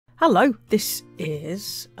Hello, this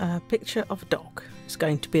is a picture of a dog. It's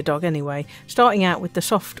going to be a dog anyway. Starting out with the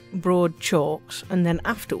soft, broad chalks, and then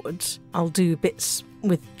afterwards I'll do bits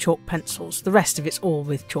with chalk pencils. The rest of it's all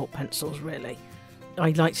with chalk pencils, really.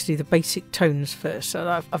 I like to do the basic tones first, so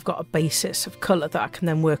that I've got a basis of colour that I can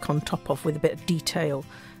then work on top of with a bit of detail.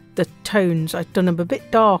 The tones, I've done them a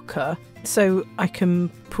bit darker, so I can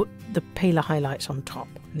put the paler highlights on top,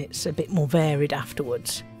 and it's a bit more varied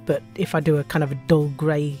afterwards. But if I do a kind of a dull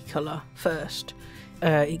grey colour first,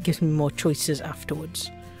 it gives me more choices afterwards.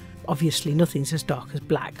 Obviously nothing's as dark as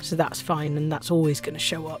black, so that's fine, and that's always going to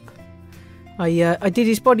show up. I did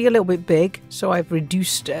his body a little bit big, so I've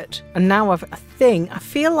reduced it, and now I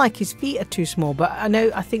feel like his feet are too small, but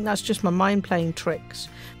I think that's just my mind playing tricks,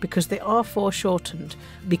 because they are foreshortened,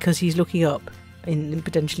 because he's looking up,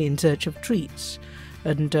 potentially in search of treats,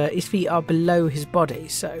 and his feet are below his body,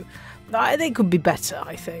 so they could be better,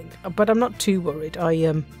 I think, but I'm not too worried.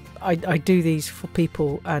 I do these for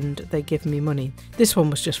people and they give me money. This one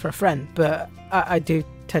was just for a friend, but I do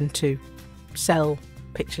tend to sell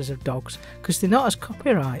pictures of dogs because they're not as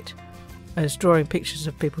copyright as drawing pictures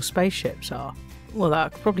of people's spaceships are. Well, I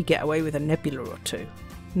could probably get away with a nebula or two.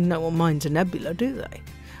 No one minds a nebula, do they?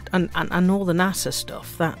 And all the NASA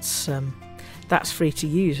stuff, that's free to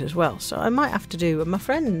use as well. So I might have to do. My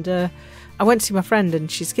friend, I went to see my friend and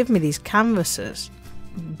she's given me these canvases,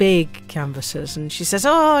 big canvases, and she says,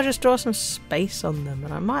 "Oh, I'll just draw some space on them,"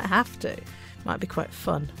 and I might have to. Might be quite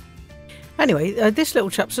fun. Anyway, this little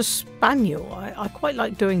chap's a Spaniel. I quite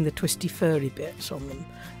like doing the twisty furry bits on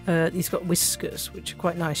them. He's got whiskers, which are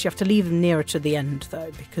quite nice. You have to leave them nearer to the end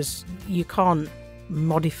though, because you can't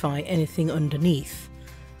modify anything underneath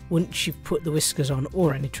once you've put the whiskers on,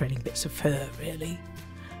 or any trailing bits of fur, really.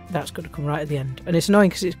 That's got to come right at the end. And it's annoying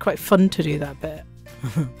because it's quite fun to do that bit.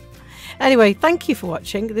 Anyway, thank you for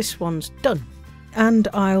watching. This one's done. And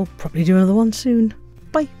I'll probably do another one soon.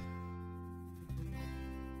 Bye.